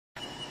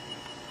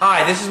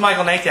Hi, this is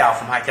Michael Natal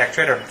from High Tech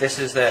Trader. This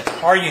is the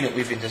Parr unit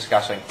we've been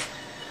discussing.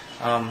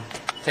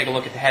 Take a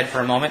look at the head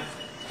for a moment.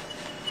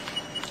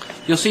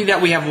 You'll see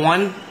that we have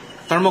one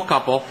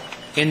thermocouple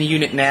in the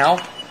unit now.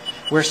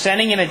 We're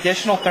sending an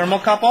additional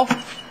thermocouple,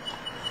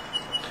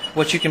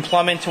 which you can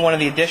plumb into one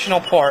of the additional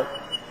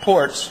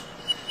ports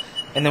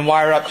and then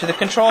wire up to the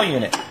control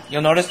unit.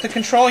 You'll notice the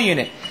control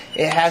unit,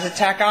 it has a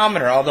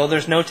tachometer. Although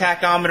there's no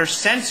tachometer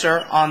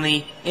sensor on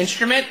the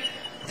instrument,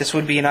 this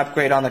would be an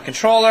upgrade on the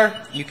controller.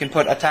 You can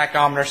put a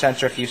tachometer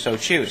sensor if you so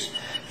choose.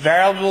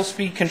 Variable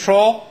speed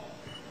control,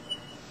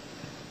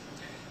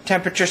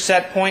 temperature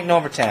set point and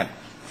overtemp.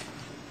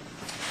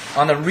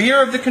 On the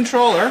rear of the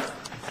controller,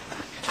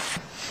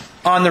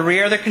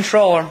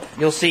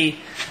 you'll see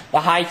the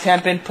high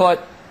temp input,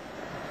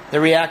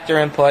 the reactor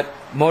input,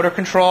 motor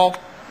control,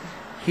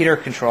 heater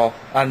control,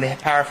 the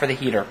power for the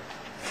heater.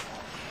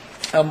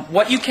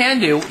 What you can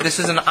do, this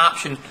is an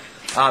option.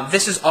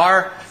 This is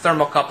our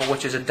thermocouple,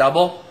 which is a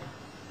double.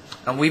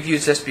 We've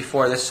used this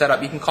before, this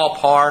setup. You can call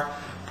Parr,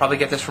 probably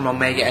get this from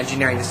Omega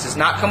Engineering. This does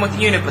not come with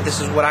the unit, but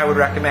this is what I would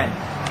recommend.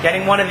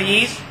 Getting one of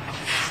these,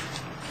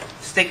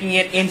 sticking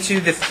it into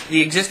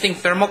the existing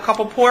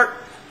thermocouple port,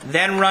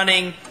 then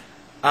running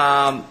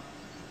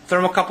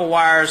thermocouple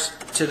wires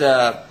to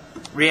the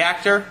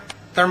reactor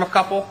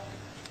thermocouple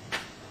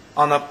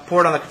on the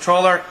port on the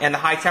controller and the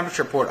high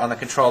temperature port on the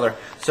controller,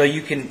 so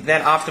you can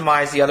then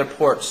optimize the other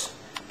ports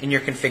in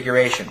your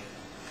configuration.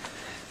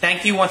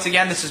 Thank you once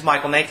again. This is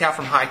Michael Natal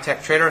from High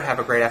Tech Trader. Have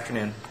a great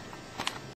afternoon.